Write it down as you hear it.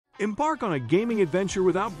Embark on a gaming adventure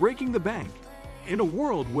without breaking the bank. In a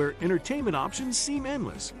world where entertainment options seem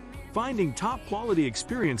endless, finding top-quality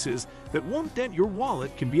experiences that won't dent your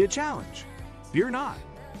wallet can be a challenge. Fear not.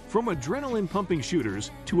 From adrenaline-pumping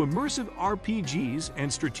shooters to immersive RPGs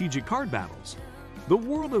and strategic card battles, the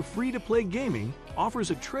world of free-to-play gaming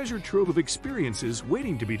offers a treasure trove of experiences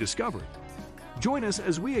waiting to be discovered. Join us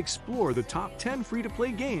as we explore the top 10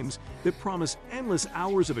 free-to-play games that promise endless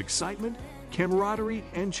hours of excitement, camaraderie,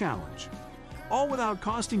 and challenge, all without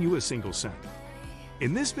costing you a single cent.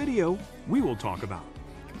 In this video, we will talk about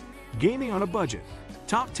gaming on a budget,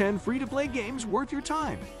 top 10 free-to-play games worth your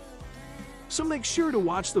time. So make sure to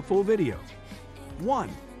watch the full video. 1.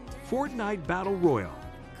 Fortnite Battle Royale.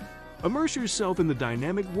 Immerse yourself in the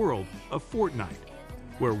dynamic world of Fortnite,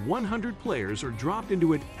 where 100 players are dropped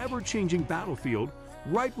into an ever-changing battlefield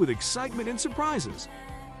ripe with excitement and surprises.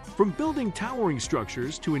 From building towering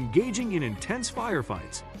structures to engaging in intense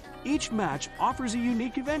firefights, each match offers a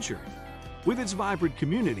unique adventure. With its vibrant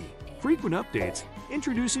community, frequent updates,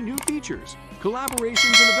 introducing new features,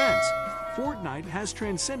 collaborations, and events, Fortnite has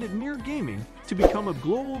transcended mere gaming to become a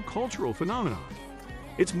global cultural phenomenon.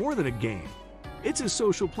 It's more than a game. It's a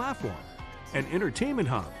social platform, an entertainment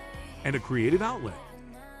hub, and a creative outlet,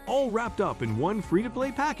 all wrapped up in one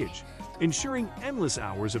free-to-play package, ensuring endless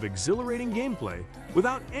hours of exhilarating gameplay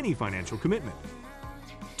without any financial commitment.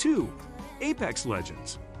 2. Apex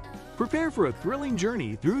Legends. Prepare for a thrilling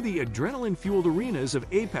journey through the adrenaline-fueled arenas of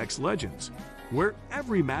Apex Legends, where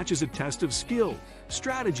every match is a test of skill,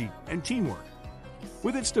 strategy, and teamwork.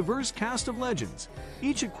 With its diverse cast of legends,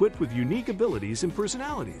 each equipped with unique abilities and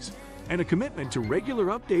personalities, and a commitment to regular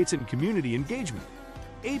updates and community engagement,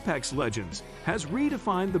 Apex Legends has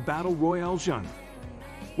redefined the Battle Royale genre.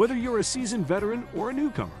 Whether you're a seasoned veteran or a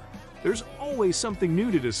newcomer, there's always something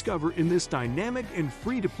new to discover in this dynamic and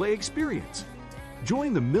free-to-play experience.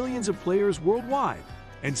 Join the millions of players worldwide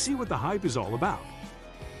and see what the hype is all about.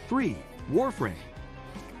 3. Warframe.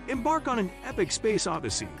 Embark on an epic space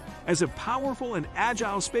odyssey as a powerful and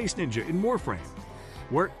agile space ninja in Warframe,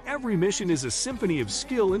 where every mission is a symphony of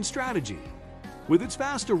skill and strategy. With its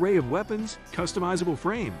vast array of weapons, customizable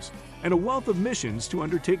frames, and a wealth of missions to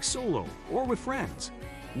undertake solo or with friends,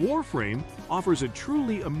 Warframe offers a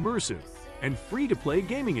truly immersive and free-to-play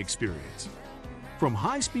gaming experience. From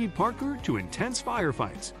high-speed parkour to intense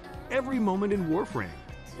firefights, every moment in Warframe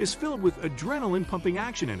is filled with adrenaline-pumping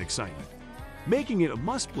action and excitement, making it a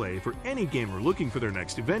must-play for any gamer looking for their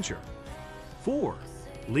next adventure. 4.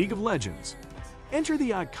 League of Legends. Enter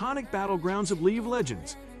the iconic battlegrounds of League of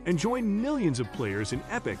Legends and join millions of players in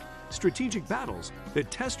epic, strategic battles that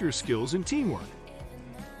test your skills and teamwork.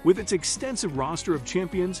 With its extensive roster of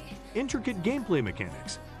champions, intricate gameplay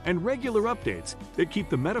mechanics, and regular updates that keep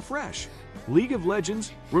the meta fresh, League of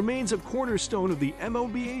Legends remains a cornerstone of the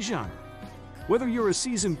MOBA genre. Whether you're a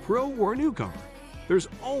seasoned pro or a newcomer, there's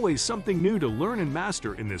always something new to learn and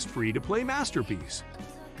master in this free-to-play masterpiece.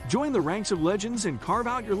 Join the ranks of legends and carve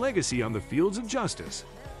out your legacy on the fields of justice.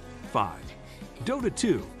 5. Dota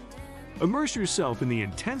 2. Immerse yourself in the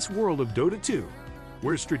intense world of Dota 2,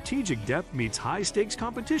 where strategic depth meets high-stakes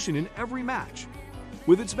competition in every match.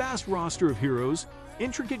 With its vast roster of heroes,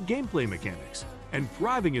 intricate gameplay mechanics, and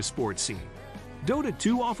thriving esports scene, Dota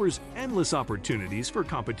 2 offers endless opportunities for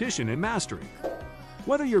competition and mastery.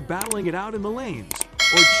 Whether you're battling it out in the lanes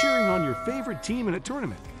or cheering on your favorite team in a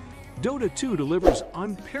tournament, Dota 2 delivers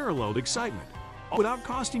unparalleled excitement, all without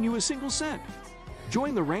costing you a single cent.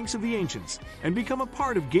 Join the ranks of the ancients and become a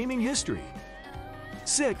part of gaming history.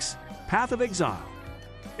 6. Path of Exile.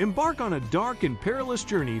 Embark on a dark and perilous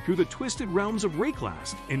journey through the twisted realms of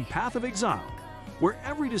Rayclast in Path of Exile, where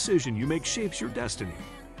every decision you make shapes your destiny.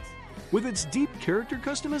 With its deep character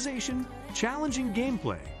customization, challenging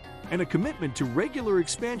gameplay, and a commitment to regular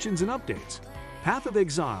expansions and updates, Path of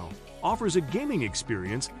Exile offers a gaming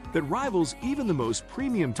experience that rivals even the most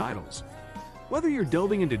premium titles. Whether you're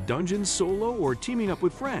delving into dungeons solo or teaming up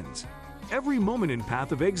with friends, every moment in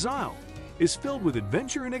Path of Exile is filled with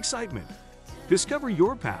adventure and excitement. Discover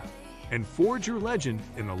your path and forge your legend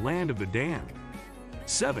in the land of the damned.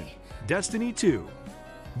 7. Destiny 2.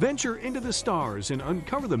 Venture into the stars and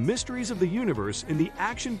uncover the mysteries of the universe in the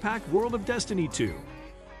action-packed world of Destiny 2,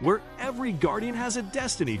 where every guardian has a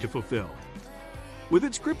destiny to fulfill. With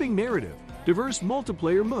its gripping narrative, diverse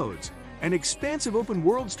multiplayer modes, and expansive open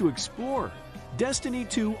worlds to explore, Destiny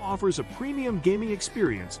 2 offers a premium gaming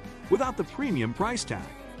experience without the premium price tag.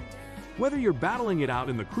 Whether you're battling it out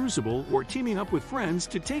in the Crucible or teaming up with friends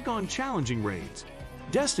to take on challenging raids,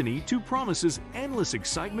 Destiny 2 promises endless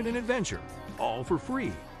excitement and adventure, all for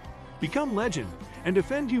free. Become legend and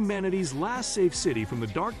defend humanity's last safe city from the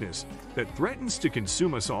darkness that threatens to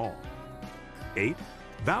consume us all. 8.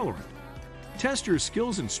 Valorant. Test your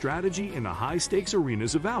skills and strategy in the high-stakes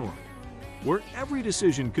arenas of Valorant, where every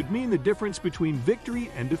decision could mean the difference between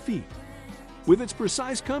victory and defeat. With its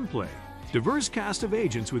precise gunplay, diverse cast of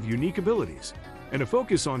agents with unique abilities, and a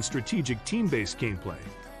focus on strategic team-based gameplay,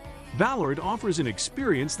 Valorant offers an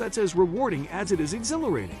experience that's as rewarding as it is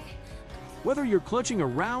exhilarating. Whether you're clutching a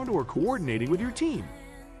round or coordinating with your team,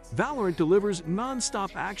 Valorant delivers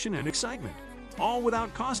non-stop action and excitement, all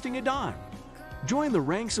without costing a dime. Join the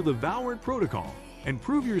ranks of the Valorant Protocol and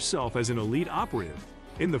prove yourself as an elite operative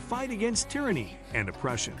in the fight against tyranny and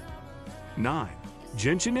oppression. 9.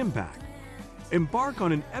 Genshin Impact. Embark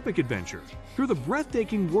on an epic adventure through the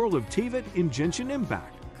breathtaking world of Teyvat in Genshin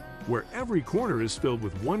Impact, where every corner is filled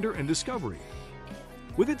with wonder and discovery.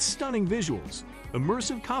 With its stunning visuals,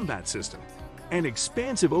 immersive combat system, and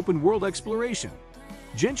expansive open-world exploration,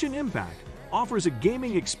 Genshin Impact offers a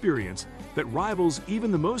gaming experience that rivals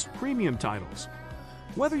even the most premium titles.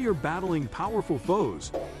 Whether you're battling powerful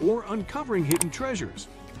foes or uncovering hidden treasures,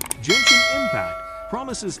 Genshin Impact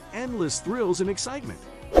promises endless thrills and excitement,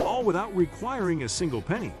 all without requiring a single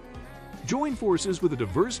penny. Join forces with a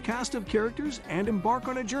diverse cast of characters and embark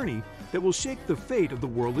on a journey that will shake the fate of the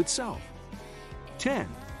world itself. 10.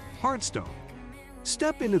 Hearthstone.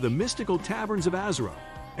 Step into the mystical taverns of Azeroth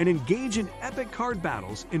and engage in epic card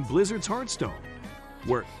battles in Blizzard's Hearthstone,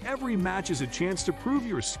 where every match is a chance to prove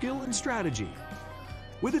your skill and strategy.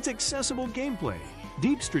 With its accessible gameplay,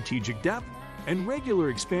 deep strategic depth, and regular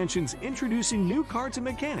expansions introducing new cards and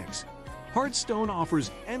mechanics, Hearthstone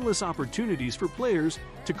offers endless opportunities for players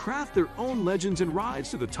to craft their own legends and rise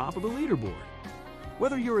to the top of the leaderboard.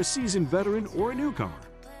 Whether you're a seasoned veteran or a newcomer,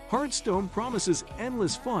 Hearthstone promises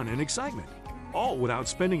endless fun and excitement, all without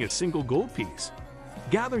spending a single gold piece.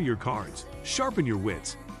 Gather your cards, sharpen your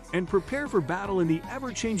wits, and prepare for battle in the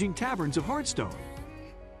ever-changing taverns of Hearthstone.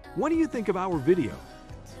 What do you think of our video?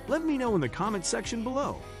 Let me know in the comment section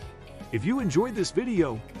below. If you enjoyed this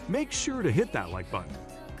video, make sure to hit that like button.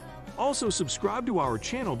 Also, subscribe to our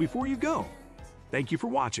channel before you go. Thank you for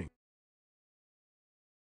watching.